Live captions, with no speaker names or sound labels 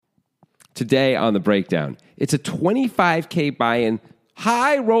today on the breakdown. It's a $25K buy-in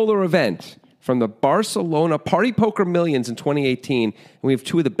high roller event from the Barcelona Party Poker Millions in 2018. And we have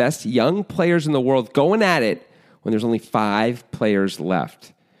two of the best young players in the world going at it when there's only 5 players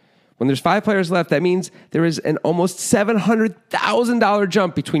left. When there's 5 players left, that means there is an almost $700,000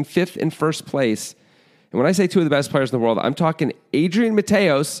 jump between 5th and 1st place. And when I say two of the best players in the world, I'm talking Adrian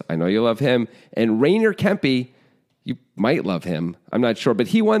Mateos, I know you love him, and Rainer Kempe. You might love him. I'm not sure. But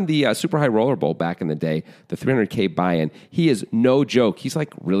he won the Super High Roller Bowl back in the day, the $300K buy-in. He is no joke. He's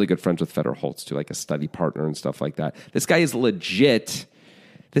like really good friends with Federer Holtz, too, like a study partner and stuff like that. This guy is legit.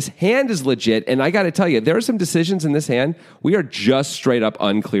 This hand is legit. And I got to tell you, there are some decisions in this hand we are just straight up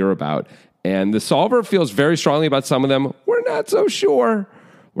unclear about. And the solver feels very strongly about some of them. We're not so sure.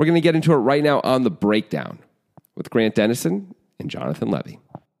 We're going to get into it right now on the breakdown with Grant Dennison and Jonathan Levy.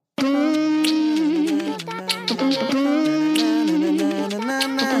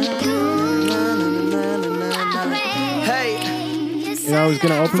 I was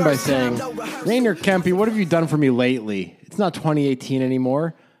going to open by saying, Rainer Kempe, what have you done for me lately? It's not 2018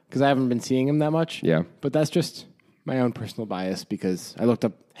 anymore because I haven't been seeing him that much. Yeah. But that's just my own personal bias because I looked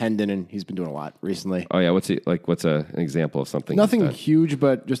up Hendon and he's been doing a lot recently. Oh, yeah. What's an example of something? Nothing huge,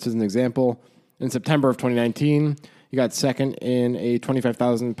 but just as an example, in September of 2019, he got second in a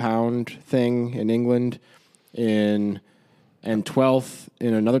 25,000 pound thing in England and 12th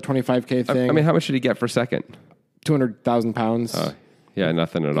in another 25K thing. I mean, how much did he get for second? 200,000 pounds. Yeah,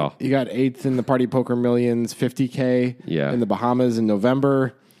 nothing at all. He got 8th in the Party Poker Millions, 50K in the Bahamas in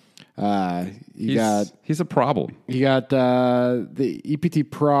November. He's a problem. He got the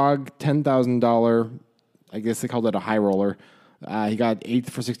EPT Prague $10,000. I guess they called it a high roller. He got 8th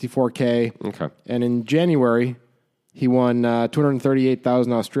for 64K. Okay. And in January, he won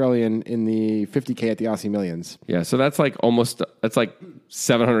 238,000 Australian in the 50K at the Aussie Millions. Yeah, so that's like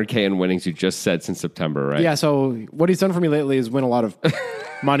 700K in winnings you just said since September, right? Yeah, so what he's done for me lately is win a lot of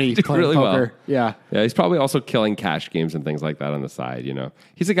money playing really poker. Well. Yeah. Yeah, he's probably also killing cash games and things like that on the side, you know.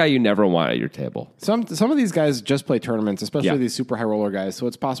 He's a guy you never want at your table. Some of these guys just play tournaments, especially these super high roller guys, so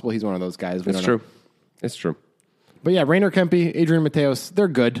it's possible he's one of those guys. It's true. It's true. But yeah, Rainer Kempe, Adrian Mateos, they're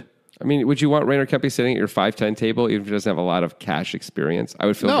good. I mean, would you want Rainer Kempe sitting at your 5-10 table even if he doesn't have a lot of cash experience? I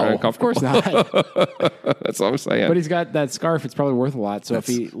would feel very uncomfortable. Of course not. That's what I'm saying. But he's got that scarf. It's probably worth a lot. So if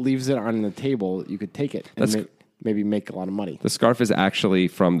he leaves it on the table, you could take it and maybe make a lot of money. The scarf is actually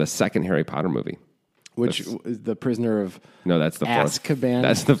from the second Harry Potter movie. Which is the prisoner of No, that's the fourth. Azkaban.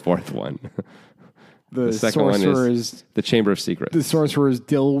 That's the fourth one. The second one is the Chamber of Secrets. The sorcerer's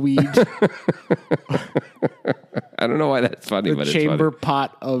dillweed. I don't know why that's funny, but it's funny. The chamber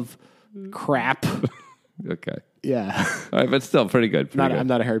pot of crap. Okay. Yeah. All right, but still pretty good. I'm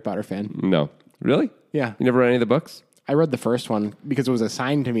not a Harry Potter fan. No. Really? Yeah. You never read any of the books? I read the first one because it was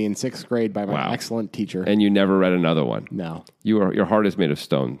assigned to me in 6th grade by my excellent teacher. And you never read another one? No. Your heart is made of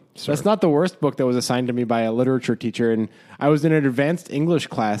stone, sir. That's not the worst book that was assigned to me by a literature teacher. And I was in an advanced English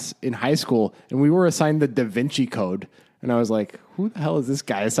class in high school, and we were assigned the Da Vinci Code. And I was like, who the hell is this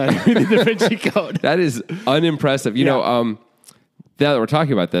guy assigning me the Da Vinci Code? That is unimpressive. You know, now that we're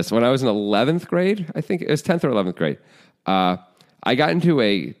talking about this, when I was in 11th grade, I think it was 10th or 11th grade, I got into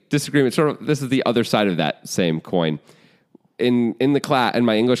a disagreement. Sort of, this is the other side of that same coin. In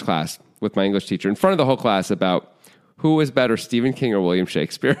my English class with my English teacher, in front of the whole class, about who was better, Stephen King or William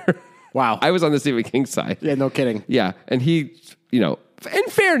Shakespeare. Wow. I was on the Stephen King side. Yeah, no kidding. Yeah, and he, in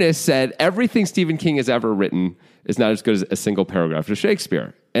fairness, said everything Stephen King has ever written is not as good as a single paragraph to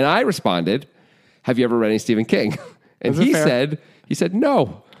Shakespeare. And I responded, have you ever read any Stephen King? And he said,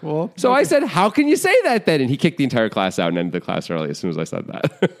 no. Well, so I said, how can you say that then? And he kicked the entire class out and ended the class early as soon as I said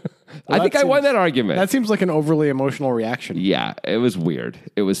that. I think I won that argument. That seems like an overly emotional reaction. Yeah, it was weird.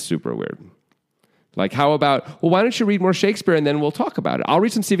 It was super weird. Like, how about, why don't you read more Shakespeare and then we'll talk about it? I'll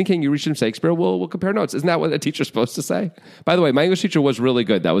read some Stephen King, you read some Shakespeare, we'll compare notes. Isn't that what a teacher's supposed to say? By the way, my English teacher was really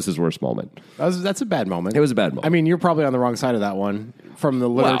good. That was his worst moment. That's a bad moment. It was a bad moment. I mean, you're probably on the wrong side of that one from the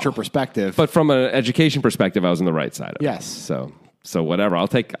literature perspective. But from an education perspective, I was on the right side of it. Yes. So whatever, I'll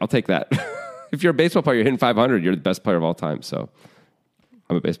take that. If you're a baseball player, you're hitting 500, you're the best player of all time, so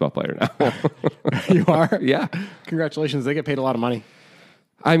I'm a baseball player now. You are? Yeah. Congratulations. They get paid a lot of money.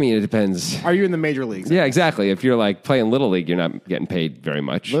 I mean, it depends. Are you in the major leagues? Yeah, exactly. If you're like playing Little League, you're not getting paid very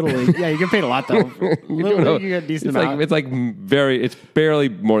much. Little League? Yeah, you get paid a lot, though. Little League, you get a decent amount. It's barely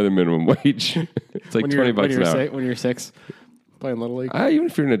more than minimum wage. It's like $20 an hour. When you're 6, playing Little League? Even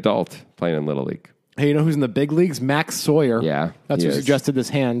if you're an adult playing in Little League. Hey, you know who's in the big leagues? Max Sawyer. Yeah. That's who suggested this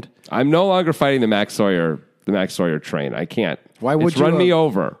hand. I'm no longer fighting the Max Sawyer the Max Sawyer train. I can't. Why would it's you run me have-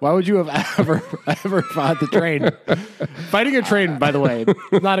 over? Why would you have ever fought the train? Fighting a train, by the way,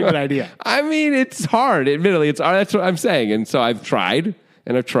 is not a good idea. I mean, it's hard. Admittedly, that's what I'm saying. And so I've tried.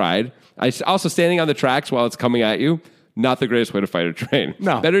 Also, standing on the tracks while it's coming at you, not the greatest way to fight a train.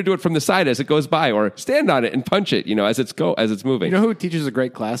 No. Better do it from the side as it goes by, or stand on it and punch it, as it's moving. You know who teaches a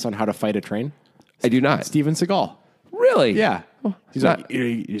great class on how to fight a train? I do not. Steven Seagal. Really? Yeah. He's not- like,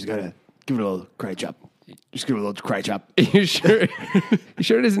 you just gotta give it a little karate chop. Just give it a little karate chop. You sure? You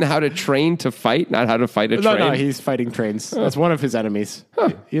sure it isn't how to train to fight, not how to fight a train? No, he's fighting trains. That's one of his enemies.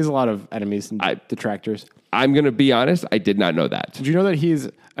 He has a lot of enemies and detractors. I'm going to be honest. I did not know that. Did you know that he's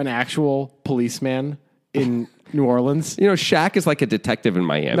an actual policeman in New Orleans? Shaq is like a detective in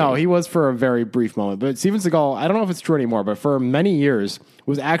Miami. No, he was for a very brief moment. But Steven Seagal, I don't know if it's true anymore, but for many years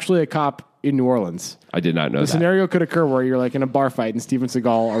was actually a cop in New Orleans. I did not know The that. scenario could occur where you're like in a bar fight and Steven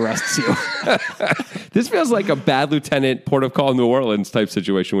Seagal arrests you. This feels like a Bad Lieutenant, Port of Call, New Orleans type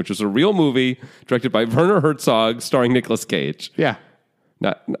situation, which was a real movie directed by Werner Herzog, starring Nicolas Cage. Yeah.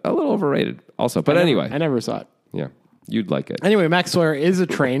 Not a little overrated, also. But anyway, I never saw it. yeah, you'd like it. Anyway, Max Sawyer is a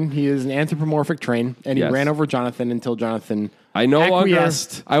train. He is an anthropomorphic train, and he Yes. ran over Jonathan until Jonathan I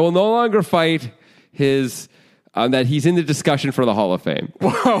acquiesced. will no longer fight his that he's in the discussion for the Hall of Fame.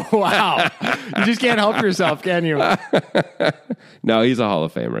 Oh, wow. You just can't help yourself, can you? No, he's a Hall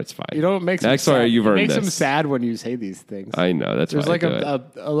of Famer. It's fine. It makes him Max Sawyer, sad. you've It earned makes this. him sad when you say these things. I know. That's There's why like I do it.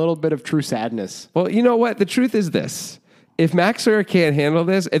 a little bit of true sadness. Well, you know what? The truth is this. If Max Sawyer can't handle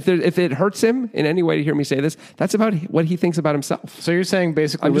this, if it hurts him in any way to hear me say this, that's about what he thinks about himself. So you're saying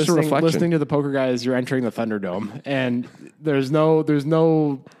basically I'm just a reflection. listening to the Poker Guys, you're entering the Thunderdome, and there's no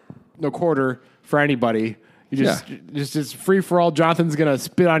quarter for anybody. You just free for all. Jonathan's gonna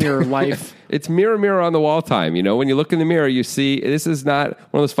spit on your life. It's mirror, mirror on the wall time. When you look in the mirror, you see this is not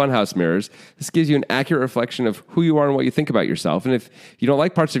one of those funhouse mirrors. This gives you an accurate reflection of who you are and what you think about yourself. And if you don't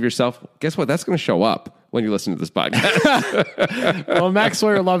like parts of yourself, guess what? That's going to show up when you listen to this podcast. Well, Max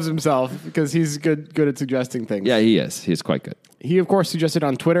Sawyer loves himself because he's good at suggesting things. Yeah, he is. He is quite good. He, of course, suggested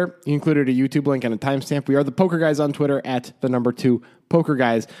on Twitter. He included a YouTube link and a timestamp. We are the Poker Guys on Twitter at @2 Poker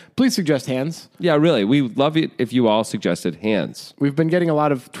Guys. Please suggest hands. Yeah, really. We would love it if you all suggested hands. We've been getting a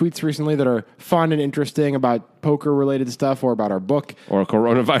lot of tweets recently that are fun and interesting about poker-related stuff or about our book Or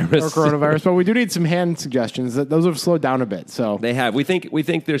coronavirus. But we do need some hand suggestions. Those have slowed down a bit. So They have. We think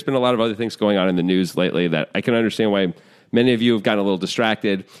there's been a lot of other things going on in the news lately that I can understand why many of you have gotten a little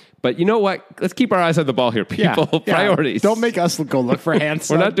distracted. But you know what? Let's keep our eyes on the ball here, people. Yeah. Priorities. Don't make us go look for hands.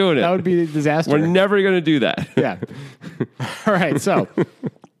 We're not doing it. That would be a disaster. We're never going to do that. Yeah. All right. So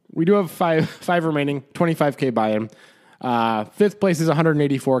we do have five remaining, 25K buy-in. Fifth place is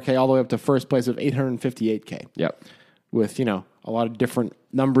 184K, all the way up to first place of 858K. Yep. With, a lot of different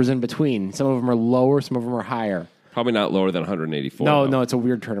numbers in between. Some of them are lower, some of them are higher. Probably not lower than 184. No, it's a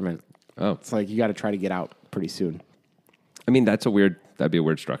weird tournament. Oh. It's like you got to try to get out pretty soon. I mean, that'd be a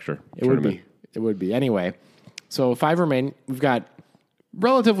weird structure. It would be. Anyway, so 5 remain. We've got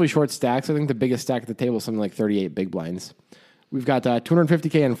relatively short stacks. I think the biggest stack at the table is something like 38 big blinds. We've got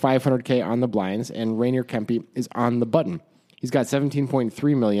 250K and 500K on the blinds, and Rainier Kempe is on the button. He's got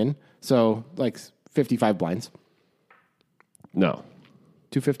 17.3 million, so like 55 blinds. No.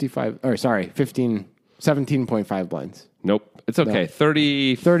 17.5 blinds. Nope. It's okay. No.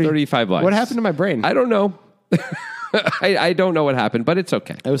 35 blinds. What happened to my brain? I don't know. I don't know what happened, but it's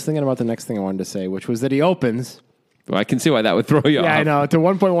okay. I was thinking about the next thing I wanted to say, which was that he opens. Well, I can see why that would throw you off. Yeah, I know. To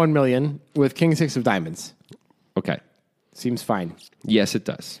 1.1 million with King 6 of diamonds. Okay. Seems fine. Yes, it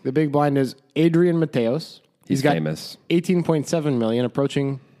does. The big blind is Adrian Mateos. He's got famous. 18.7 million,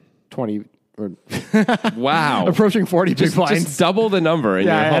 approaching 20 or Wow. approaching 40 big blinds. Just double the number in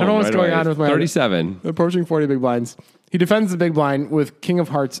your home. I don't know what's right going away. on with my 37. Approaching 40 big blinds. He defends the big blind with King of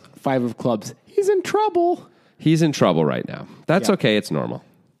Hearts, 5 of clubs. He's in trouble. He's in trouble right now. That's Yeah. okay. It's normal.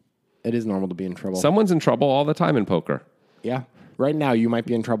 It is normal to be in trouble. Someone's in trouble all the time in poker. Yeah. Right now, you might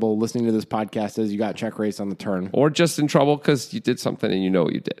be in trouble listening to this podcast as you got check raise on the turn. Or just in trouble because you did something and you know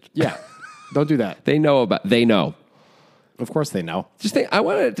what you did. Yeah. Don't do that. They know. Of course they know. Just think,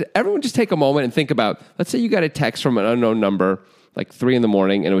 everyone just take a moment and think about, let's say you got a text from an unknown number, like 3 a.m,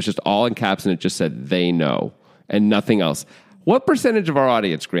 and it was just all in caps and it just said, they know, and nothing else. What percentage of our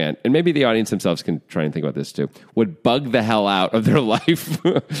audience, Grant, and maybe the audience themselves can try and think about this too, would bug the hell out of their life?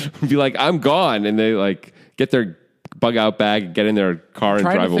 Be like, I'm gone. And they like get their bug out bag, get in their car and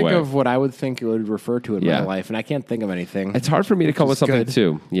drive Trying to think away. of what I would think it would refer to in Yeah. my life, and I can't think of anything. It's hard for me to come up with something good.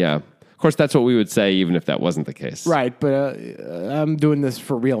 too. Yeah. Of course, that's what we would say even if that wasn't the case. Right, but I'm doing this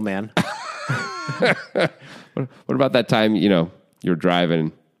for real, man. What about that time, you're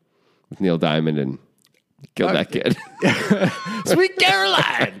driving with Neil Diamond and Killed that kid. Sweet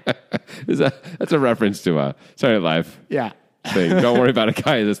Caroline. That's a reference to Saturday Night Live. Yeah. Thing. Don't worry about a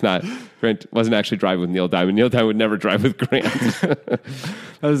guy wasn't actually driving with Neil Diamond. Neil Diamond would never drive with Grant. That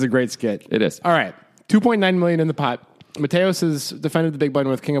was a great skit. It is. All right. $2.9 million in the pot. Mateos has defended the big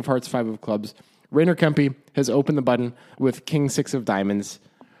button with King of Hearts, 5 of clubs. Rainer Kempe has opened the button with King 6 of diamonds.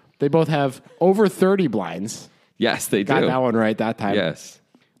 They both have over 30 blinds. Yes, they Got do. that one right that time. Yes.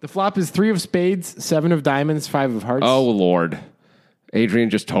 The flop is 3 of spades, 7 of diamonds, 5 of hearts. Oh, Lord. Adrian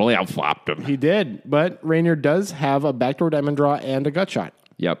just totally outflopped him. He did, but Rainier does have a backdoor diamond draw and a gut shot.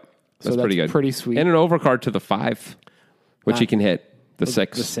 Yep. That's pretty good. Pretty sweet. And an overcard to the 5, which he can hit. The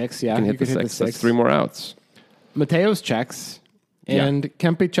 6. The 6, yeah. He can hit the 6. That's 3 more outs. Mateos checks, and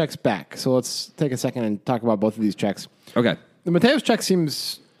Kempe checks back. So let's take a second and talk about both of these checks. Okay. The Mateos check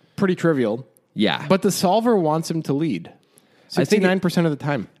seems pretty trivial. Yeah. But the solver wants him to lead 69% of the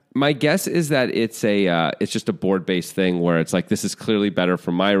time. My guess is that it's just a board-based thing where it's like, this is clearly better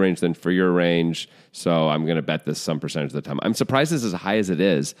for my range than for your range, so I'm going to bet this some percentage of the time. I'm surprised it's as high as it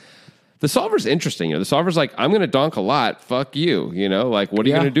is. The solver's interesting. The solver's like, I'm going to donk a lot. Fuck you. Like, what are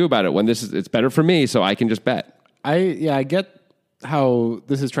you going to do about it when it's better for me, so I can just bet? I get how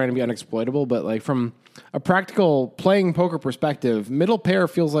this is trying to be unexploitable, but like from a practical playing poker perspective, middle pair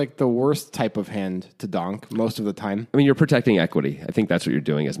feels like the worst type of hand to donk most of the time. I mean, you're protecting equity. I think that's what you're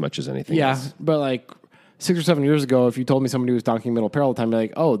doing as much as anything else. But like 6 or 7 years ago, if you told me somebody was donking middle pair all the time, I'd be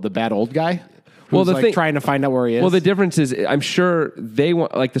like, oh, the bad old guy? Who's trying to find out where he is. Well, the difference is, I'm sure they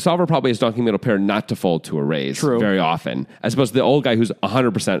want, like the solver probably is donking middle pair not to fold to a raise very often, as opposed to the old guy who's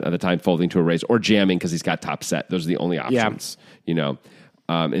 100% of the time folding to a raise or jamming because he's got top set. Those are the only options,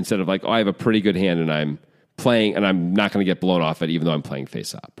 instead of like, oh, I have a pretty good hand and I'm playing and I'm not going to get blown off it even though I'm playing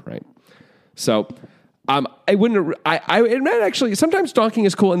face up, right? So I admit actually sometimes donking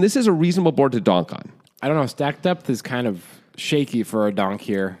is cool and this is a reasonable board to donk on. I don't know. Stack depth is kind of shaky for a donk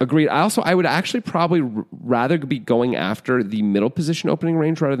here. Agreed. I would actually probably rather be going after the middle position opening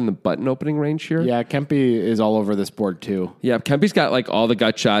range rather than the button opening range here. Yeah, Kempe is all over this board too. Yeah, Kempe's got like all the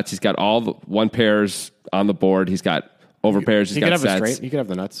gut shots. He's got all the one pairs on the board. He's got over pairs. He's got sets. Straight. He could have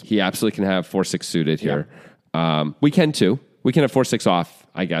the nuts. He absolutely can have 4-6 suited here. We can too. We can have 4-6 off,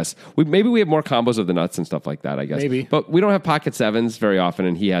 I guess. Maybe we have more combos of the nuts and stuff like that, I guess. Maybe. But we don't have pocket 7s very often,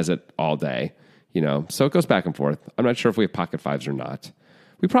 and he has it all day. So it goes back and forth. I'm not sure if we have pocket 5s or not.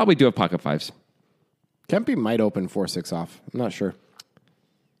 We probably do have pocket 5s. Kempe might open 4-6 off. I'm not sure.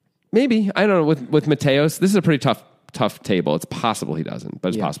 Maybe. I don't know. With Mateos, this is a pretty tough table. It's possible he doesn't, but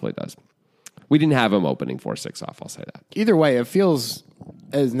it's possible he does. We didn't have him opening 4-6 off, I'll say that. Either way, it feels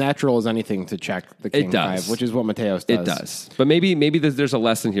as natural as anything to check the King 5, which is what Mateos does. It does. But maybe there's a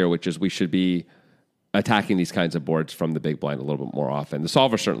lesson here, which is we should be attacking these kinds of boards from the big blind a little bit more often. The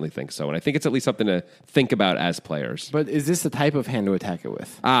solver certainly thinks so, and I think it's at least something to think about as players. But is this the type of hand to attack it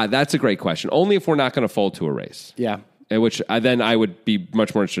with? That's a great question. Only if we're not going to fold to a raise. Yeah. Which then I would be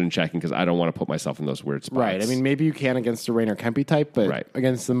much more interested in checking because I don't want to put myself in those weird spots. Right. I mean, maybe you can against a Rainer Kempe type, but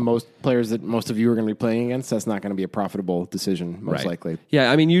against the most players that most of you are going to be playing against, that's not going to be a profitable decision, most likely.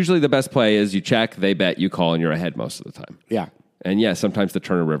 Yeah, I mean, usually the best play is you check, they bet, you call, and you're ahead most of the time. Yeah. And sometimes the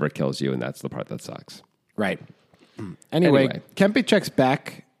Turner River kills you, and that's the part that sucks. Right. Anyway, Kempe checks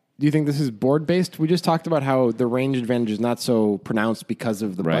back. Do you think this is board-based? We just talked about how the range advantage is not so pronounced because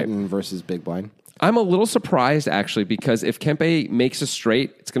of the button versus big blind. I'm a little surprised, actually, because if Kempe makes a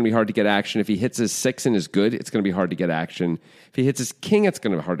straight, it's going to be hard to get action. If he hits his 6 and is good, it's going to be hard to get action. If he hits his king, it's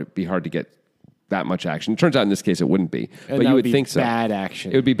going to be hard to get that much action. It turns out in this case it wouldn't be. And but you would be think so. Bad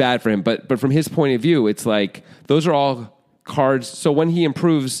action. It would be bad for him. But from his point of view, it's like those are all cards. So when he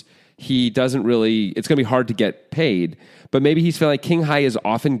improves, he doesn't really, it's going to be hard to get paid. But maybe he's feeling like king high is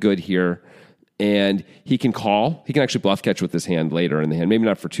often good here. And he can call. He can actually bluff catch with his hand later in the hand. Maybe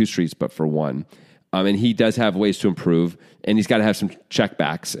not for 2 streets, but for 1. And he does have ways to improve. And he's got to have some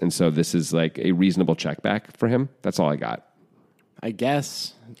checkbacks. And so this is like a reasonable checkback for him. That's all I got. I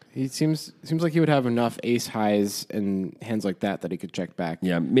guess. He seems like he would have enough ace highs and hands like that he could check back.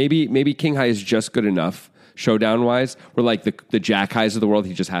 Yeah, maybe king high is just good enough showdown wise. Where like the jack highs of the world,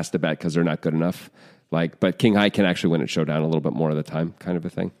 he just has to bet because they're not good enough. But king high can actually win at showdown a little bit more of the time, kind of a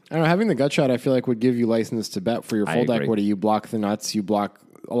thing. I don't know. Having the gut shot, I feel like would give you license to bet for your fold equity. You block the nuts. You block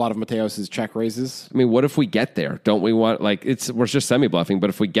a lot of Mateos's check raises. I mean, what if we get there? Don't we want we're just semi bluffing? But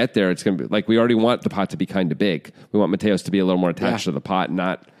if we get there, it's going to be like we already want the pot to be kind of big. We want Mateos to be a little more attached to the pot,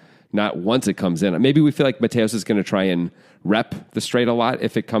 not once it comes in. Maybe we feel like Mateos is going to try and rep the straight a lot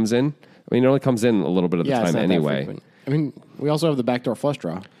if it comes in. I mean, it only comes in a little bit of the time anyway. I mean, we also have the backdoor flush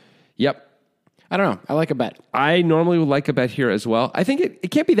draw. Yep. I don't know. I like a bet. I normally would like a bet here as well. I think it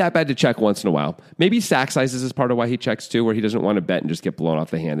can't be that bad to check once in a while. Maybe stack sizes is part of why he checks too, where he doesn't want to bet and just get blown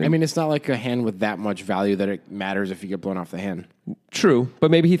off the hand. I mean, it's not like a hand with that much value that it matters if you get blown off the hand. True, but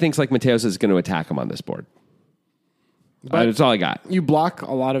maybe he thinks like Mateos is going to attack him on this board. That's all I got. You block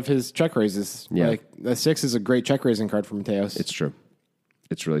a lot of his check raises. Yeah. Like the 6 is a great check raising card for Mateos. It's true.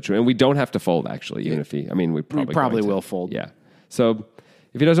 It's really true. And we don't have to fold, actually, even if we probably will fold. Yeah. So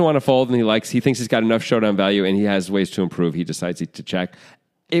if he doesn't want to fold and he thinks he's got enough showdown value and he has ways to improve, he decides to check.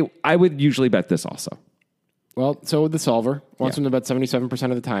 I would usually bet this also. Well, so would the solver. Wants him to bet 77%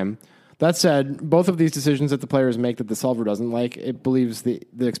 of the time. That said, both of these decisions that the players make that the solver doesn't like, it believes the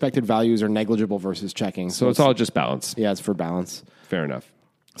expected values are negligible versus checking. So it's all just balance. Yeah, it's for balance. Fair enough.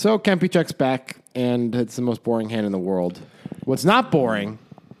 So Kempe checks back, and it's the most boring hand in the world. What's not boring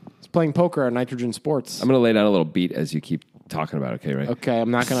is playing poker on Nitrogen Sports. I'm going to lay down a little beat as you keep talking about it, okay, right? Okay,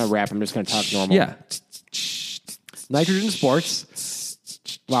 I'm not going to rap. I'm just going to talk normal. Yeah. Nitrogen Sports.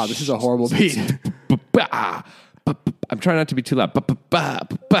 Wow, this is a horrible beat. I'm trying not to be too loud.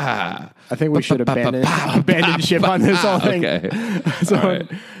 I think we should abandon ship on this whole thing. Okay. So, right.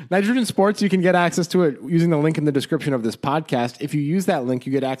 Nitrogen Sports, you can get access to it using the link in the description of this podcast. If you use that link,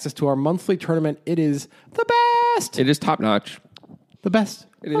 you get access to our monthly tournament. It is the best. It is top notch. The best.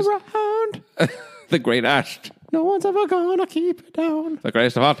 It is. Around. The greatest. No one's ever gonna keep it down. The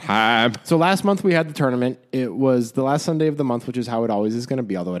greatest of all time. So last month we had the tournament. It was the last Sunday of the month, which is how it always is going to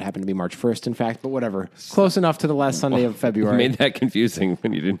be, although it happened to be March 1st, in fact, but whatever. Close enough to the last Sunday of February. You made that confusing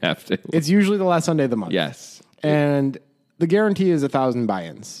when you didn't have to. It's usually the last Sunday of the month. Yes. And the guarantee is 1,000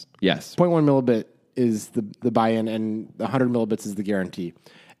 buy-ins. Yes. 0.1 millibit is the buy-in, and 100 millibits is the guarantee.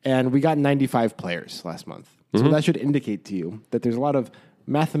 And we got 95 players last month. So that should indicate to you that there's a lot of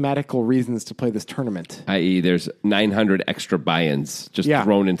mathematical reasons to play this tournament. I.e., there's 900 extra buy-ins just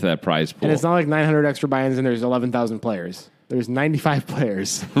thrown into that prize pool. And it's not like 900 extra buy-ins and there's 11,000 players. There's 95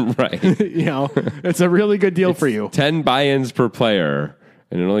 players. Right. It's a really good deal for you. 10 buy-ins per player,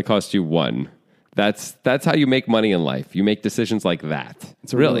 and it only costs you 1. That's how you make money in life. You make decisions like that.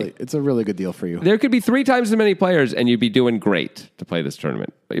 It's a really good deal for you. There could be 3 times as many players, and you'd be doing great to play this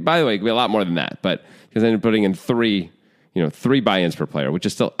tournament. By the way, it could be a lot more than that, but because then you're putting in 3 buy-ins per player, which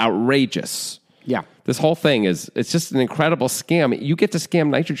is still outrageous. Yeah. This whole thing it's just an incredible scam. You get to scam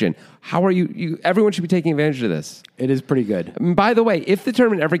Nitrogen. How are you everyone should be taking advantage of this. It is pretty good. And by the way, if the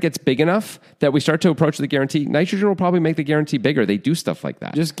tournament ever gets big enough that we start to approach the guarantee, Nitrogen will probably make the guarantee bigger. They do stuff like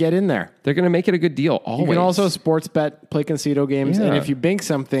that. Just get in there. They're going to make it a good deal always. You can also sports bet, play Concito games, Yeah. and if you bank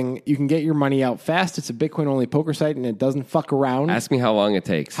something, you can get your money out fast. It's a Bitcoin-only poker site, and it doesn't fuck around. Ask me how long it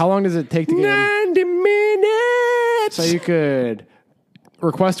takes. How long does it take to get 90 minutes! So you could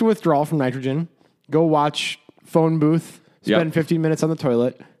request a withdrawal from Nitrogen, go watch phone booth, spend 15 minutes on the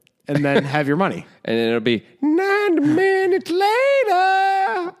toilet, and then have your money. And then it'll be 90 minutes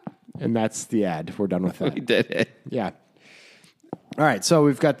later. And that's the ad. We're done with that. We did it. Yeah. All right. So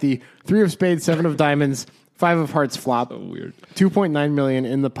we've got the 3 of spades, 7 of diamonds, 5 of hearts flop. So weird. 2.9 million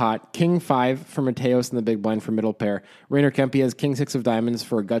in the pot. King 5 for Mateos in the big blind for middle pair. Rainer Kempe has King 6 of diamonds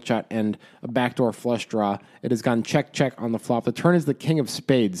for a gut shot and a backdoor flush draw. It has gone check on the flop. The turn is the king of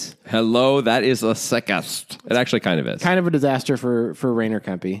spades. Hello, that is a sickest. It actually kind of is. Kind of a disaster for Rainer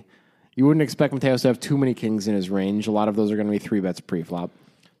Kempe. You wouldn't expect Mateos to have too many kings in his range. A lot of those are going to be 3 bets pre-flop.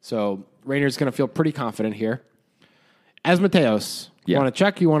 So Rainer's going to feel pretty confident here. As Mateos, you want to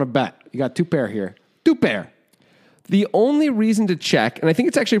check, you want to bet. You got 2 pair here. 2 pair. The only reason to check, and I think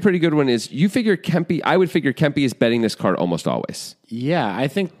it's actually a pretty good one, is you figure Kempe, I would figure Kempe is betting this card almost always. Yeah, I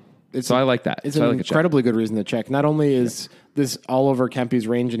think So I like that. It's So I an like incredibly good reason to check. Not only is this all over Kempe's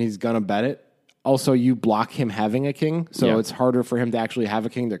range and he's going to bet it, also you block him having a king, so it's harder for him to actually have a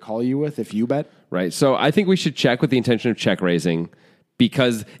king to call you with if you bet. Right. So I think we should check with the intention of check raising,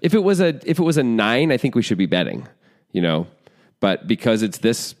 because if it was a 9, I think we should be betting, But because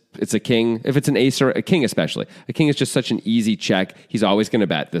it's a king. If it's an ace or a king, especially, a king is just such an easy check. He's always going to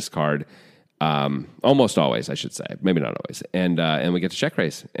bet this card, almost always, I should say, maybe not always. And we get to check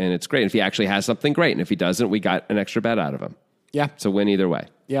raise, and it's great. And if he actually has something, great. And if he doesn't, we got an extra bet out of him. Yeah, it's a win either way.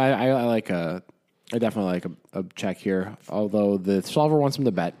 Yeah, I definitely like a check here. Although the solver wants him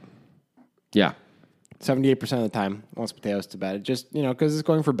to bet. Yeah. 78% of the time wants Mateos to bet. It just, because it's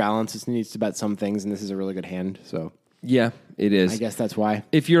going for balance, it needs to bet some things, and this is a really good hand. So yeah, it is. I guess that's why.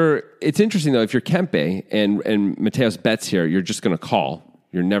 It's interesting though. If you're Kempe and Mateos bets here, you're just going to call.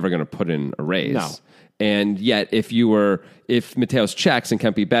 You're never going to put in a raise. No. And yet, if Mateos checks and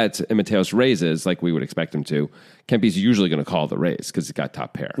Kempe bets and Mateos raises, like we would expect him to, Kempe's usually going to call the raise because he's got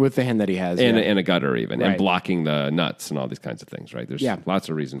top pair with the hand that he has, and a gutter even, right. And blocking the nuts and all these kinds of things. Right? There's lots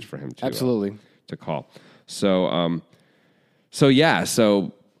of reasons for him to absolutely to call. So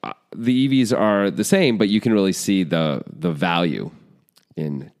the EVs are the same, but you can really see the value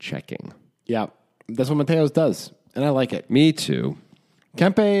in checking. Yeah, that's what Mateos does, and I like it. Me too.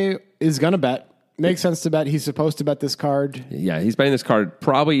 Kempe is going to bet. Makes sense to bet. He's supposed to bet this card. Yeah, he's betting this card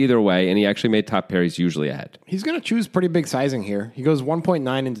probably either way, and he actually made top pair. He's usually ahead. He's going to choose pretty big sizing here. He goes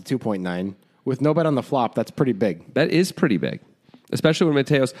 1.9 into 2.9. With no bet on the flop, that's pretty big. That is pretty big, especially when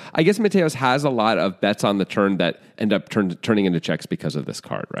Mateos... I guess Mateos has a lot of bets on the turn that end up turning into checks because of this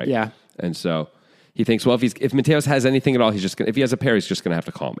card, right? Yeah. And so he thinks, well, if Mateos has anything at all, if he has a pair, he's just going to have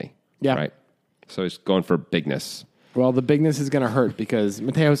to call me. Yeah. Right? So he's going for bigness. Well, the bigness is going to hurt because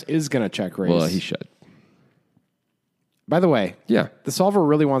Mateos is going to check raise. Well, he should. By the way, yeah, the solver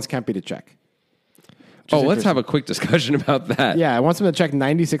really wants Kempe to check. Oh, let's have a quick discussion about that. Yeah, it wants him to check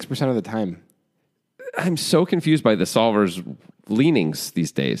 96% of the time. I'm so confused by the solver's leanings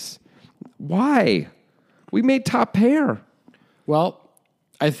these days. Why? We made top pair. Well,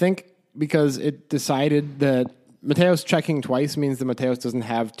 I think because it decided that Mateos checking twice means that Mateos doesn't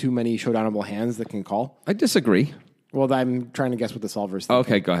have too many showdownable hands that can call. I disagree. Well, I'm trying to guess what the solver's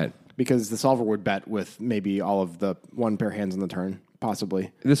thinking. Okay, go ahead. Because the solver would bet with maybe all of the one pair hands on the turn,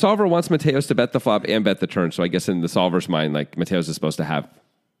 possibly. The solver wants Mateos to bet the flop and bet the turn, so I guess in the solver's mind, like Mateos is supposed to have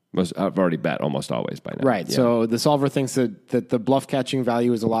I've already bet almost always by now. Right. Yeah. So the solver thinks that the bluff catching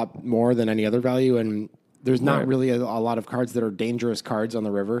value is a lot more than any other value, and there's not really a lot of cards that are dangerous cards on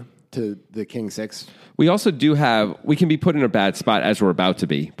the river to the King 6. We also we can be put in a bad spot as we're about to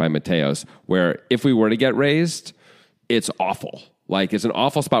be by Mateos, where if we were to get raised, it's awful. Like it's an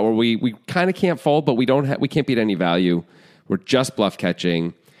awful spot where we kind of can't fold, but we can't beat any value. We're just bluff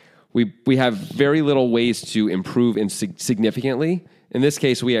catching. We have very little ways to improve significantly. In this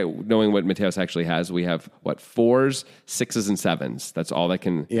case, knowing what Mateos actually has, we have, 4s, 6s, and 7s. That's all that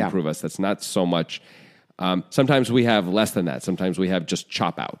can improve us. That's not so much. Sometimes we have less than that. Sometimes we have just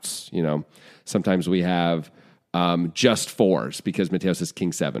chop outs. Sometimes we have just 4s because Mateos is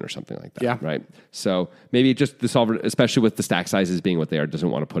King 7 or something like that. Yeah. Right? So maybe just the solver, especially with the stack sizes being what they are,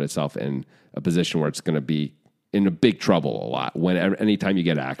 doesn't want to put itself in a position where it's going to be in a big trouble a lot anytime you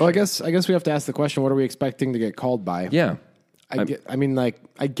get action. Well, I guess we have to ask the question, what are we expecting to get called by? Yeah. I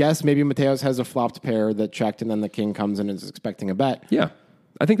guess maybe Mateos has a flopped pair that checked, and then the king comes in and is expecting a bet. Yeah.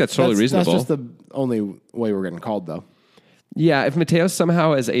 I think that's totally reasonable. That's just the only way we're getting called, though. Yeah, if Mateos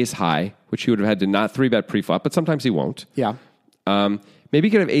somehow has ace high, which he would have had to not 3-bet pre-flop, but sometimes he won't. Yeah. Maybe he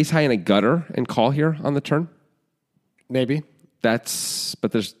could have ace high and a gutter and call here on the turn. Maybe. There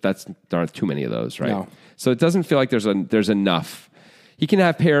aren't too many of those, right? No. So it doesn't feel like there's enough. He can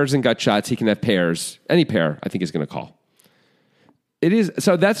have pairs and gut shots. He can have pairs. Any pair, I think, is going to call. It is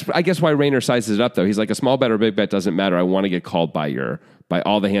so. That's I guess why Rayner sizes it up though. He's like a small bet or big bet doesn't matter. I want to get called by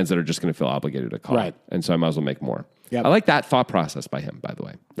all the hands that are just going to feel obligated to call. Right. And so I might as well make more. Yep. I like that thought process by him. By the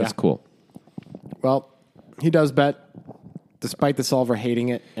way, that's cool. Well, he does bet, despite the solver hating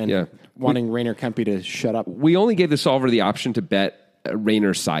it and wanting Rayner Kempe to shut up. We only gave the solver the option to bet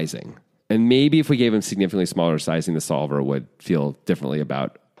Rayner sizing, and maybe if we gave him significantly smaller sizing, the solver would feel differently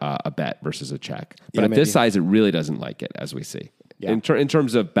about a bet versus a check. But at this size, it really doesn't like it, as we see. Yeah. In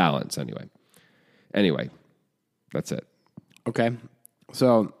terms of balance, anyway. That's it. Okay.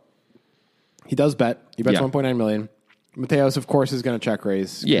 So he does bet. He bets 1.9 million. Mateos, of course, is going to check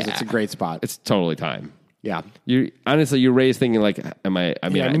raise. Yeah. It's a great spot. It's totally time. Yeah. You raise thinking like, maybe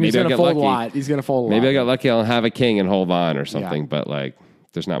he's going to fold lucky. a lot. He's going to fold a lot. Maybe I got lucky. I'll have a king and hold on or something. Yeah. But like,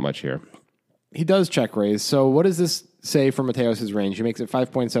 there's not much here. He does check raise. So what does this say for Mateos' range? He makes it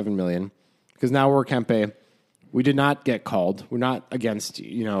 5.7 million because now we're Kempe. We did not get called. We're not against,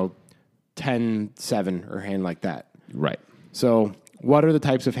 10-7 or a hand like that. Right. So what are the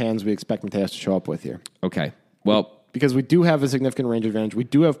types of hands we expect Mateos to show up with here? Okay. Well, because we do have a significant range advantage. We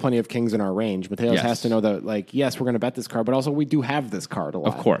do have plenty of kings in our range. Mateos has to know that, yes, we're going to bet this card, but also we do have this card a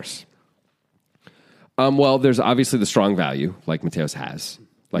lot. Of course. Well, there's obviously the strong value, like Mateos has,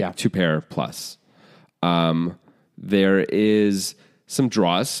 like 2-pair plus. There is some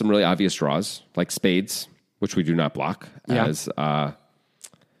draws, some really obvious draws, like spades, which we do not block as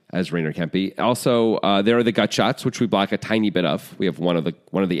Rayner Kempe. Also, there are the gut shots, which we block a tiny bit of. We have one of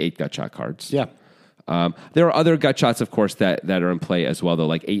the 8 gut shot cards. Yeah. There are other gut shots, of course, that are in play as well, though,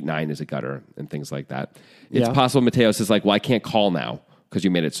 like 8-9 is a gutter and things like that. It's possible Mateos is like, well, I can't call now because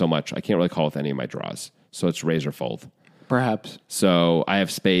you made it so much. I can't really call with any of my draws. So it's raise or fold. Perhaps. So I have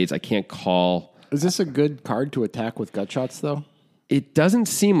spades. I can't call. Is this a good card to attack with gut shots, though? It doesn't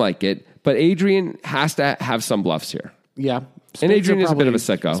seem like it, but Adrian has to have some bluffs here. Yeah. Spades and Adrian is a bit of a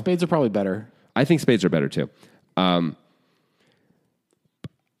sicko. Spades are probably better. I think spades are better, too.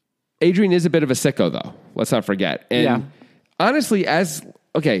 Adrian is a bit of a sicko, though. Let's not forget. And honestly,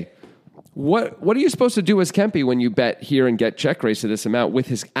 what are you supposed to do as Kempe when you bet here and get check raised to this amount with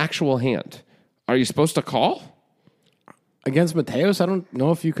his actual hand? Are you supposed to call? Against Mateos, I don't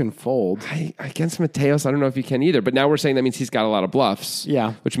know if you can fold. Against Mateos, I don't know if you can either. But now we're saying that means he's got a lot of bluffs.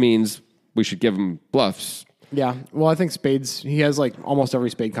 Yeah. Which means we should give him bluffs. Yeah. Well, I think spades, he has like almost every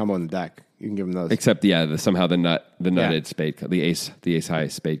spade combo in the deck. You can give him those. Except, somehow the nutted spade, the ace high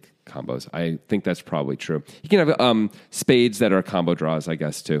spade combos. I think that's probably true. He can have spades that are combo draws, I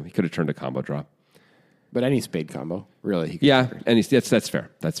guess, too. He could have turned a combo draw. But any spade combo, really. That's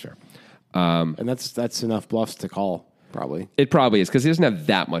fair. That's fair. And that's enough bluffs to call, probably. It probably is, because he doesn't have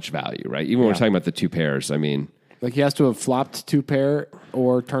that much value, right? Even when we're talking about the two pairs, I mean... Like, he has to have flopped two pair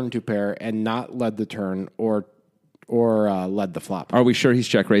or turned two pair and not led the turn or led the flop. Are we sure he's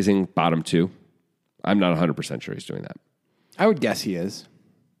check raising bottom two? I'm not 100% sure he's doing that. I would guess he is.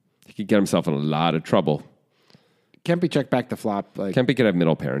 He could get himself in a lot of trouble. Kempe check back the flop. Kempe could have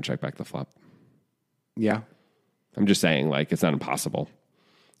middle pair and check back the flop. Yeah. I'm just saying, it's not impossible.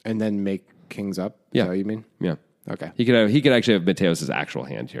 And then make kings up? Yeah. Is that what you mean? Yeah. Okay. He could actually have Mateos' actual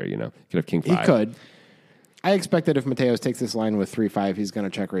hand here, He could have king 5. He could. I expect that if Mateos takes this line with 3-5, he's going to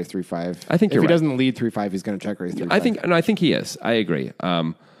check raise 3-5. I think if he doesn't lead 3-5, he's going to check raise 3-5. I think he is. I agree.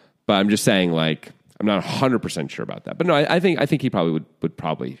 But I'm just saying, I'm not 100% sure about that. But no, I think he probably would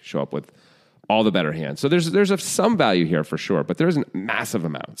probably show up with all the better hands. So there's some value here for sure, but there isn't massive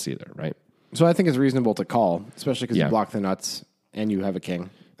amounts either, right? So I think it's reasonable to call, especially because you block the nuts and you have a king.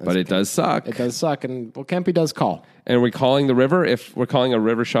 But it does suck. It does suck, and Kempe does call. And are we calling the river if we're calling a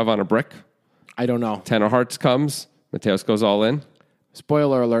river shove on a brick? I don't know. 10 of hearts comes. Mateos goes all in.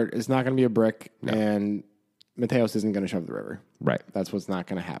 Spoiler alert, it's not going to be a brick, and Mateos isn't going to shove the river. Right. That's what's not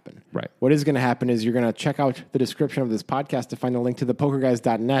going to happen. Right. What is going to happen is you're going to check out the description of this podcast to find a link to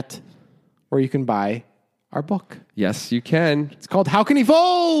thepokerguys.net where you can buy our book. Yes, you can. It's called How Can He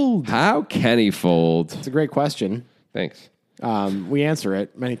Fold? How can he fold? It's a great question. Thanks. We answer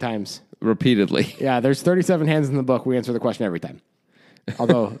it many times. Repeatedly. Yeah, there's 37 hands in the book. We answer the question every time.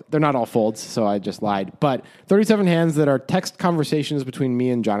 Although they're not all folds, so I just lied. But 37 hands that are text conversations between me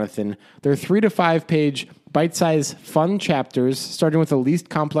and Jonathan. They're 3 to 5 page, bite-sized, fun chapters, starting with the least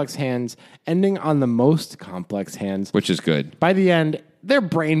complex hands, ending on the most complex hands. Which is good. By the end, they're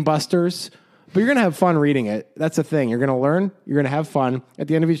brain busters, but you're going to have fun reading it. That's the thing. You're going to learn. You're going to have fun. At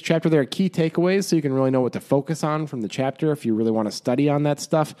the end of each chapter, there are key takeaways, so you can really know what to focus on from the chapter if you really want to study on that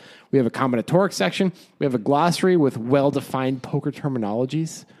stuff. We have a combinatoric section. We have a glossary with well-defined poker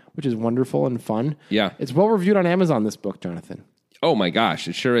terminologies, which is wonderful and fun. Yeah. It's well-reviewed on Amazon, this book, Jonathan. Oh, my gosh.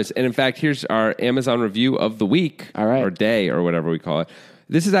 It sure is. And in fact, here's our Amazon review of the week. All right. Or day, or whatever we call it.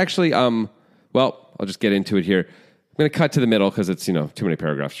 This is actually, I'll just get into it here. I'm going to cut to the middle because it's, too many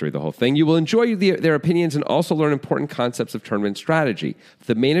paragraphs to read the whole thing. You will enjoy their opinions and also learn important concepts of tournament strategy.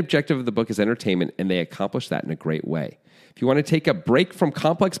 The main objective of the book is entertainment, and they accomplish that in a great way. If you want to take a break from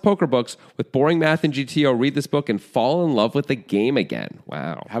complex poker books with boring math and GTO, read this book and fall in love with the game again.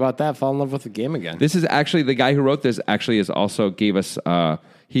 Wow. How about that? Fall in love with the game again. This is actually, the guy who wrote this actually is also gave us,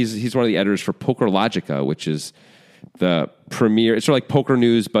 he's one of the editors for Poker Logica, which is the premier, it's sort of like Poker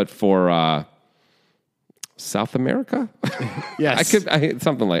News, but for South America? Yes. I could be You're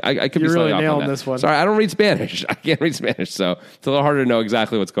slightly really off on nailing that. this one. Sorry, I don't read Spanish. I can't read Spanish, so it's a little harder to know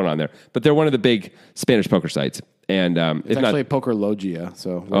exactly what's going on there. But they're one of the big Spanish poker sites. And it's actually Poker Logia.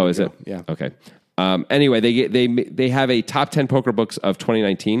 So is it? Yeah. Okay. Anyway, they have a top 10 poker books of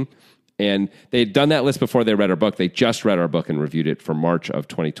 2019. And they had done that list before they read our book. They just read our book and reviewed it for March of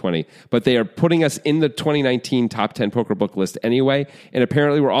 2020. But they are putting us in the 2019 top 10 poker book list anyway. And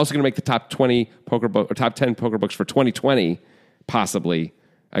apparently, we're also going to make the top 20 poker book or top 10 poker books for 2020, possibly.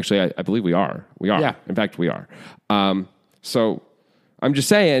 Actually, I believe we are. We are. Yeah. In fact, we are. So I'm just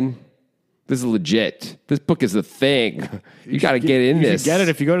saying, this is legit. This book is the thing. You got to get in this. You get it.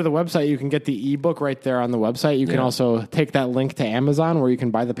 If you go to the website, you can get the ebook right there on the website. You can also take that link to Amazon where you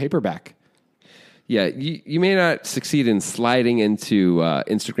can buy the paperback. Yeah, you may not succeed in sliding into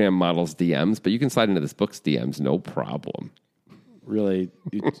Instagram models' DMs, but you can slide into this book's DMs, no problem. Really,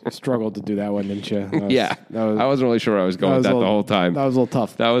 you struggled to do that one, didn't you? I wasn't really sure where I was going with that the whole time. That was a little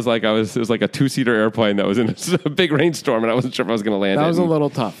tough. That was like it was like a 2-seater airplane that was in a big rainstorm, and I wasn't sure if I was going to land. That was a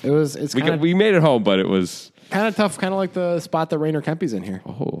little tough. We made it home, but it was kind of tough, kind of like the spot that Rainer Kempe's in here.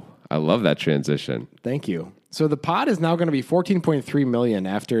 Oh, I love that transition. Thank you. So the pot is now going to be $14.3 million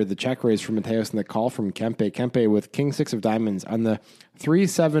after the check raise from Mateos and the call from Kempe. Kempe with King 6 of diamonds on the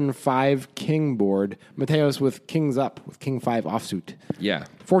 3-7-5 King board. Mateos with Kings up with King 5 offsuit. Yeah.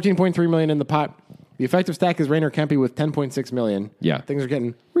 $14.3 million in the pot. The effective stack is Rainer Kempe with 10.6 million. Yeah. Things are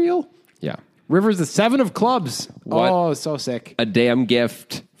getting real. Yeah. River's the 7 of clubs. What? Oh, so sick. A damn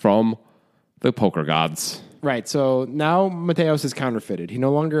gift from the poker gods. Right. So now Mateos is counterfeited. He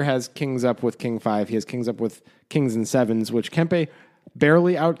no longer has kings up with king 5. He has kings up with kings and 7s, which Kempe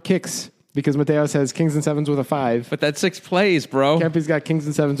barely outkicks because Mateos has kings and 7s with a 5. But that 6 plays, bro. Kempe's got kings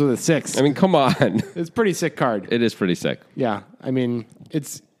and 7s with a 6. I mean, come on. It's a pretty sick card. It is pretty sick. Yeah. I mean,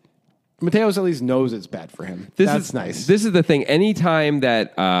 it's Mateos at least knows it's bad for him. That's nice. This is the thing. Anytime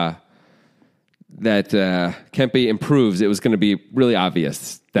that Kempe improves, it was going to be really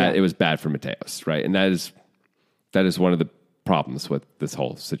obvious that it was bad for Mateos, right? And that is one of the problems with this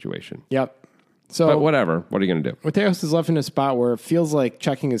whole situation. Yep. So, but whatever. What are you going to do? Mateos is left in a spot where it feels like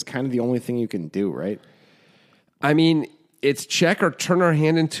checking is kind of the only thing you can do, right? I mean, it's check or turn our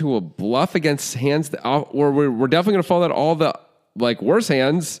hand into a bluff against hands that, or we're definitely going to fall out all the worse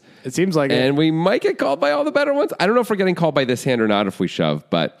hands. It seems like and we might get called by all the better ones. I don't know if we're getting called by this hand or not if we shove,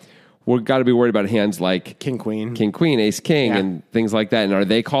 but we've got to be worried about hands like King, Queen, Ace, King, and things like that. And are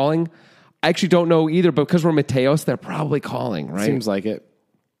they calling? I actually don't know either, but because we're Mateos, they're probably calling, right? Seems like it.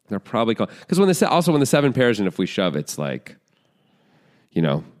 They're probably calling. Because when the 7 pairs and if we shove, it's like,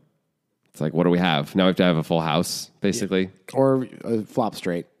 it's like, what do we have? Now we have to have a full house, basically. Yeah. Or a flop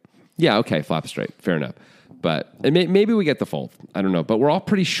straight. Yeah, okay, flop straight. Fair enough. But maybe we get the fold. I don't know. But we're all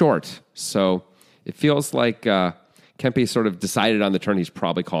pretty short. So it feels like Kempe sort of decided on the turn he's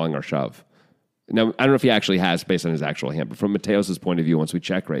probably calling our shove. Now, I don't know if he actually has based on his actual hand, but from Mateos' point of view, once we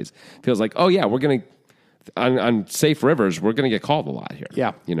check raise, it feels like, oh, yeah, we're going to, on safe rivers, we're going to get called a lot here.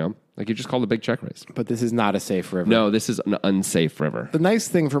 Yeah. Like you just called a big check raise. But this is not a safe river. No, this is an unsafe river. The nice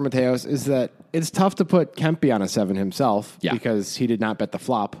thing for Mateos is that it's tough to put Kempe on a 7 himself because he did not bet the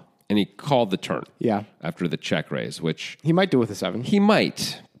flop. And he called the turn. Yeah. After the check raise, which he might do with a 7. He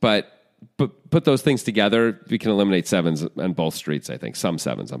might, but put those things together, we can eliminate 7s on both streets, I think. Some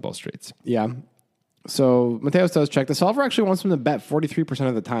 7s on both streets. Yeah. So Mateos does check. The solver actually wants him to bet 43%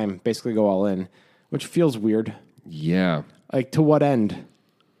 of the time, basically go all in, which feels weird. Yeah. Like, to what end?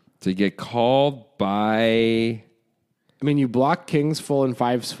 To get called by... I mean, you block kings full and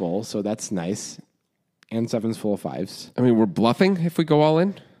 5s full, so that's nice. And 7s full of 5s. I mean, we're bluffing if we go all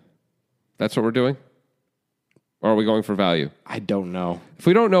in? That's what we're doing? Or are we going for value? I don't know. If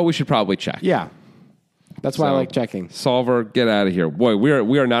we don't know, we should probably check. Yeah. That's why I like checking. Solver, get out of here. Boy, we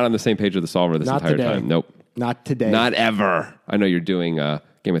are not on the same page with the solver this entire time. Nope. Not today. Not ever. I know you're doing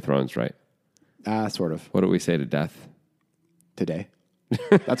Game of Thrones, right? Sort of. What do we say to death? Today.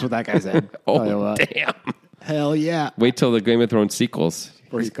 That's what that guy said. Damn. Hell yeah. Wait till the Game of Thrones sequels.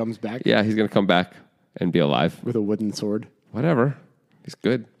 Where he comes back. Yeah, he's going to come back and be alive. With a wooden sword. Whatever. He's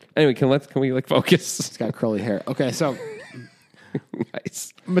good. Anyway, can we focus? He's got curly hair. Okay, so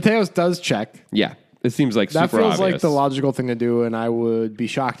nice. Mateos does check. Yeah. It seems like super obvious. That feels like the logical thing to do, and I would be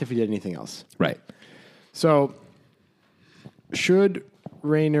shocked if he did anything else. Right. So, should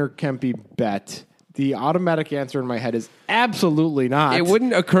Rainer Kempe bet? The automatic answer in my head is absolutely not. It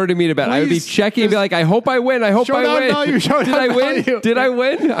wouldn't occur to me to bet. I would be checking and be like, I hope I win. I hope I win. Did I win? Did I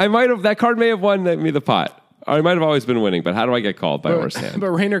win? I might have. That card may have won me the pot. Or I might have always been winning, but how do I get called by a worse hand? But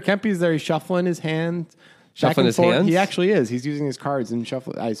Rainer Kempe's there. He's shuffling his hand. Shuffling his hands? He actually is. He's using his cards and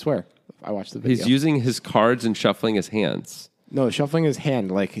shuffling. I swear. I watched the video. He's using his cards and shuffling his hands. No, shuffling his hand.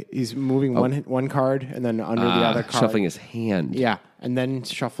 Like he's moving one card and then under the other card. Shuffling his hand. Yeah. And then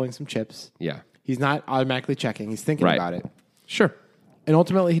shuffling some chips. Yeah. He's not automatically checking. He's thinking about it. Sure. And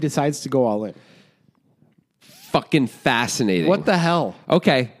ultimately, he decides to go all in. Fucking fascinating. What the hell?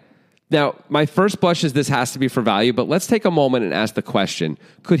 Okay. Now, my first blush is this has to be for value, but let's take a moment and ask the question,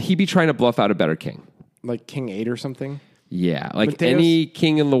 could he be trying to bluff out a better king? Like king 8 or something? Yeah, like Mateos, any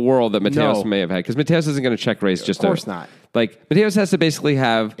king in the world that Mateos may have had. Because Mateos isn't going to check raise just Of course not. Like, Mateos has to basically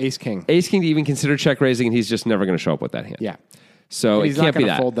have... Ace king. Ace king to even consider check raising, and he's just never going to show up with that hand. Yeah. So it can't be that. He's not going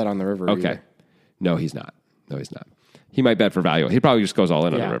to fold that on the river either. No, he's not. He might bet for value. He probably just goes all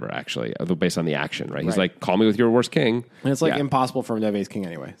in on the river, actually, based on the action, right? He's like, call me with your worst king. And it's like impossible for him to have ace king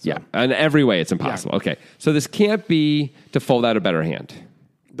anyway. So. Yeah, in every way it's impossible. Yeah. Okay, so this can't be to fold out a better hand.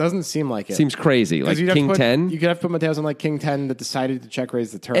 Doesn't seem like it. Seems crazy. Like king 10. You could have to put Mateos on like king 10 that decided to check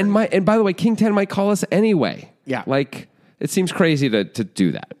raise the turn. And by the way, king 10 might call us anyway. Yeah. Like, it seems crazy to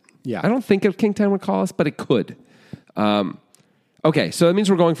do that. Yeah. I don't think if king 10 would call us, but it could. Okay, so that means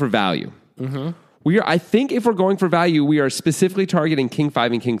we're going for value. Mm-hmm. I think if we're going for value, we are specifically targeting king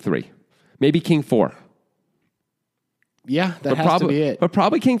 5 and king 3. Maybe king 4. Yeah, that has to be it. But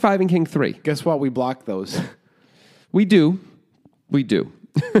probably king 5 and king 3. Guess what? We block those. We do.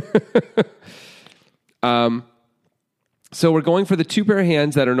 So we're going for the 2 pair of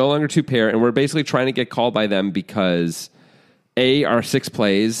hands that are no longer 2 pair, and we're basically trying to get called by them because A, our 6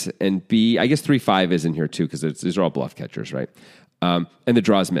 plays, and B, I guess 3-5 is in here too because these are all bluff catchers, right? And the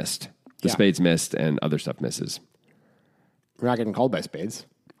draws missed. The spades missed and other stuff misses. We're not getting called by spades.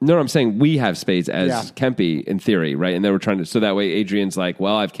 No, I'm saying we have spades as Kempe in theory, right? And then we're trying to, so that way Adrian's like,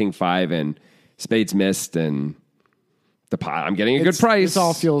 well, I have king 5 and spades missed and the pot, I'm getting a good price. This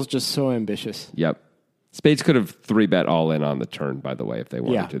all feels just so ambitious. Yep. Spades could have 3-bet all in on the turn, by the way, if they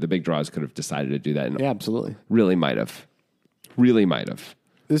wanted to. The big draws could have decided to do that. And absolutely. Really might have. Really might have.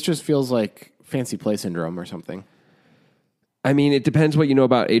 This just feels like fancy play syndrome or something. I mean, it depends what you know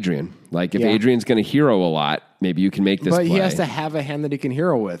about Adrian. Like, if Adrian's going to hero a lot, maybe you can make this play. But he has to have a hand that he can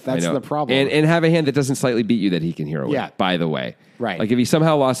hero with. That's the problem. And have a hand that doesn't slightly beat you that he can hero with, by the way. Right. Like, if he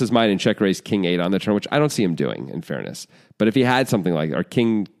somehow lost his mind and check raised king 8 on the turn, which I don't see him doing, in fairness. But if he had something like, or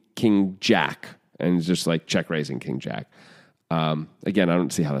king jack, and just like check raising king jack. Again, I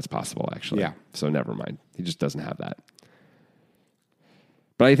don't see how that's possible, actually. Yeah. So never mind. He just doesn't have that.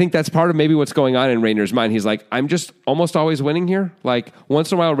 But I think that's part of maybe what's going on in Rayner's mind. He's like, I'm just almost always winning here. Like,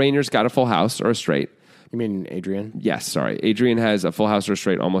 once in a while, Rayner's got a full house or a straight. You mean Adrian? Yes, sorry. Adrian has a full house or a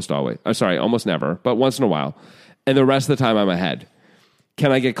straight almost always. Almost never, but once in a while. And the rest of the time, I'm ahead.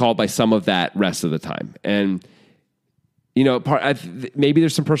 Can I get called by some of that rest of the time? And, you know, maybe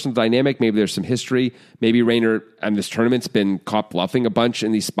there's some personal dynamic. Maybe there's some history. Maybe Rayner and this tournament's been caught bluffing a bunch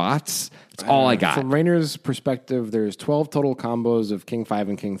in these spots. That's all I got. From Rayner's perspective, there's 12 total combos of king 5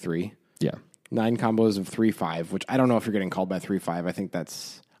 and king 3. Yeah. 9 combos of 3-5, which I don't know if you're getting called by 3-5. I think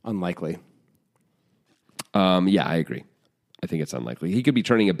that's unlikely. Yeah, I agree. I think it's unlikely. He could be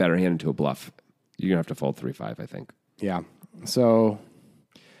turning a better hand into a bluff. You're going to have to fold 3-5, I think. Yeah. So,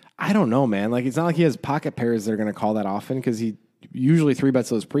 I don't know, man. Like, it's not like he has pocket pairs that are going to call that often because he usually 3-bets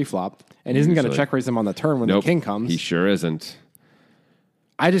those pre-flop and isn't going to check raise them on the turn when the king comes. He sure isn't.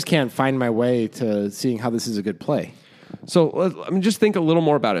 I just can't find my way to seeing how this is a good play. So let me just think a little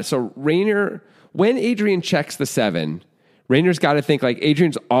more about it. So Rayner, when Adrian checks the 7, Rayner's got to think like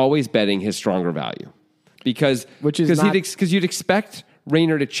Adrian's always betting his stronger value because you'd expect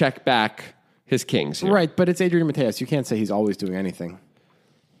Rayner to check back his kings here. Right, but it's Adrian Mateos. You can't say he's always doing anything.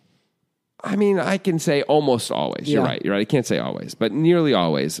 I mean, I can say almost always. You're right. I can't say always, but nearly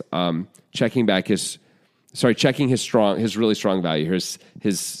always. Checking his really strong value,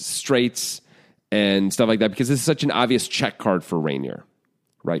 his straights and stuff like that, because this is such an obvious check card for Rayner,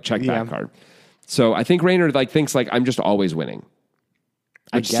 right? Check back card. So I think Rayner thinks like I'm just always winning,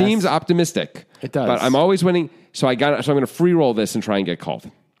 which seems optimistic. It does, but I'm always winning. So I'm going to free roll this and try and get called.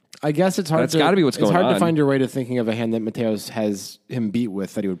 I guess it's hard. That's got to be what's going on. It's hard to find your way to thinking of a hand that Mateos has him beat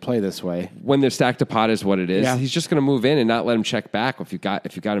with that he would play this way. When the stack to pot is what it is, he's just going to move in and not let him check back if you got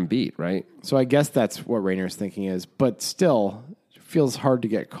him beat, right? So I guess that's what Rayner's thinking is, but still it feels hard to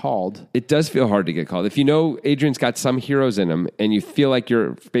get called. It does feel hard to get called. If you know Adrian's got some heroes in him and you feel like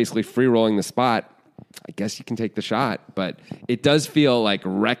you're basically free rolling the spot, I guess you can take the shot, but it does feel like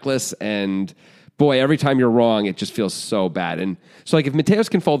reckless and boy, every time you're wrong, it just feels so bad. And so, like, if Mateos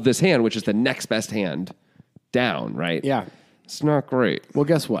can fold this hand, which is the next best hand down, right? Yeah. It's not great. Well,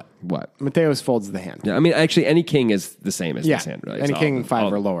 guess what? What? Mateos folds the hand. Yeah, I mean, actually, any king is the same as this hand, really. Any king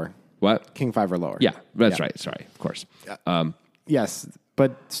 5 or lower. What? King 5 or lower. Yeah, that's right. Sorry, of course. Yes,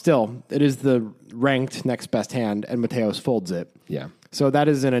 but still, it is the ranked next best hand, and Mateos folds it. Yeah. So that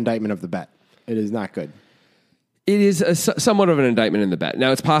is an indictment of the bet. It is not good. It is somewhat of an indictment in the bet.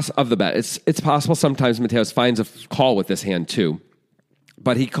 Now, it's possible sometimes Mateos finds a call with this hand too,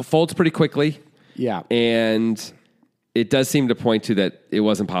 but he folds pretty quickly. Yeah. And it does seem to point to that it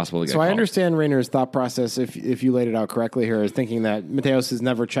wasn't possible to get called. I understand Rayner's thought process, if you laid it out correctly here, is thinking that Mateos is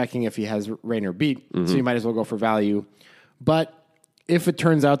never checking if he has Rayner beat, so you might as well go for value. But if it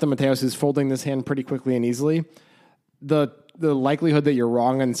turns out that Mateos is folding this hand pretty quickly and easily, the likelihood that you're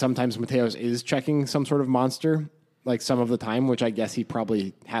wrong and sometimes Mateos is checking some sort of monster, like some of the time, which I guess he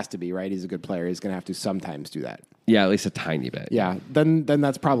probably has to be, right? He's a good player. He's going to have to sometimes do that. Yeah, at least a tiny bit. Yeah, then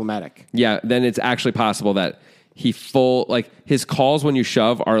that's problematic. Yeah, then it's actually possible that his calls when you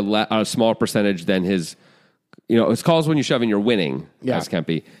shove are a smaller percentage than his, his calls when you shove and you're winning, as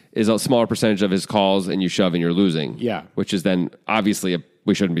Kempe, is a smaller percentage of his calls and you shove and you're losing. Yeah. Which is then obviously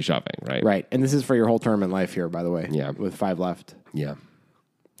we shouldn't be shoving, right? Right. And this is for your whole tournament life here, by the way. Yeah. With 5 left. Yeah.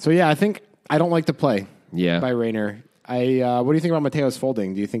 So, I think I don't like the play by Rayner. What do you think about Mateos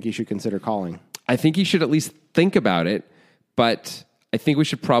folding? Do you think he should consider calling? I think he should at least think about it, but I think we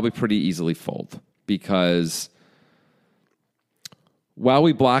should probably pretty easily fold because while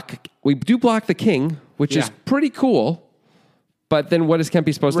we do block the king, which is pretty cool, But then what is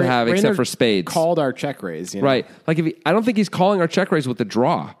Kempe supposed to have except for spades? Called our check raise, Right. Like I don't think he's calling our check raise with the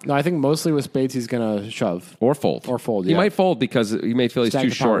draw. No, I think mostly with spades he's going to shove. Or fold. He might fold because he may feel he's too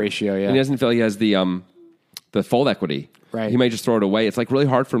short. Ratio, yeah. And he doesn't feel he has the fold equity. Right. He might just throw it away. It's like really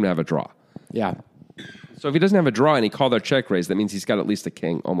hard for him to have a draw. Yeah. So if he doesn't have a draw and he called our check raise, that means he's got at least a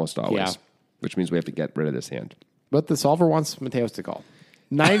king almost always. Yeah. Which means we have to get rid of this hand. But the solver wants Mateos to call.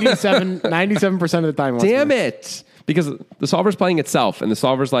 97% of the time. Damn it. Because the solver's playing itself, and the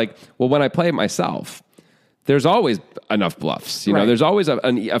solver's like, well, when I play it myself, there's always enough bluffs. You know, there's always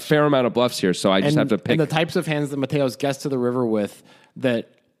a fair amount of bluffs here, so I just have to pick. And the types of hands that Mateos gets to the river with that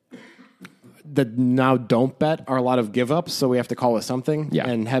now don't bet are a lot of give-ups, so we have to call with something,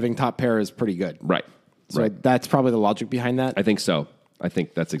 and having top pair is pretty good. Right. So that's probably the logic behind that. I think so. I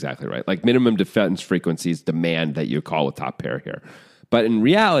think that's exactly right. Like minimum defense frequencies demand that you call with top pair here. But in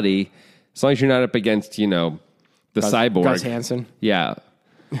reality, as long as you're not up against, the cyborg. Gus Hansen. Yeah.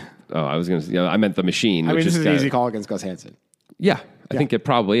 Oh, I was going to say, I meant the machine. I mean, this is an easy call against Gus Hansen. Yeah, I think it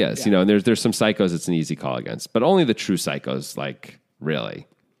probably is. And there's some psychos it's an easy call against, but only the true psychos, like, really.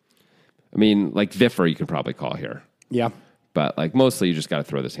 I mean, like Viffer you can probably call here. Yeah. But, like, mostly you just got to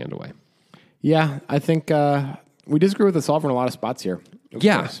throw this hand away. Yeah, I think we disagree with the solver in a lot of spots here.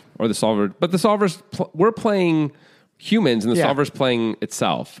 Course. Or the solver. But the solver's, we're playing humans and the solver's playing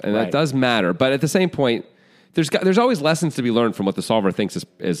itself, and that does matter. But at the same point, there's always lessons to be learned from what the solver thinks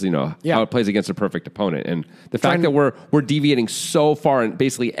is how it plays against a perfect opponent. And the fact that we're deviating so far in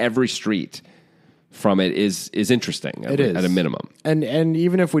basically every street from it is interesting at a minimum. And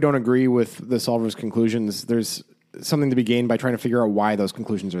even if we don't agree with the solver's conclusions, there's something to be gained by trying to figure out why those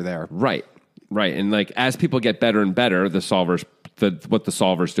conclusions are there. Right. And like as people get better and better, what the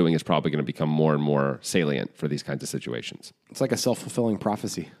solver's doing is probably going to become more and more salient for these kinds of situations. It's like a self-fulfilling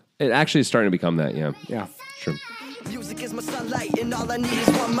prophecy. It actually is starting to become that, yeah. Yeah. Sure. Music is my sunlight, and all I need is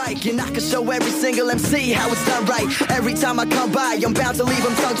one mic. And I can show every single MC how it's done right. Every time I come by, I'm bound to leave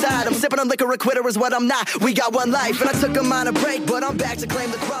them tongue-tied. I'm sipping on liquor, a quitter is what I'm not. We got one life, and I took a minor break, but I'm back to claim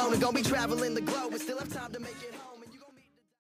the throne. And gonna be traveling the globe, and still have time to make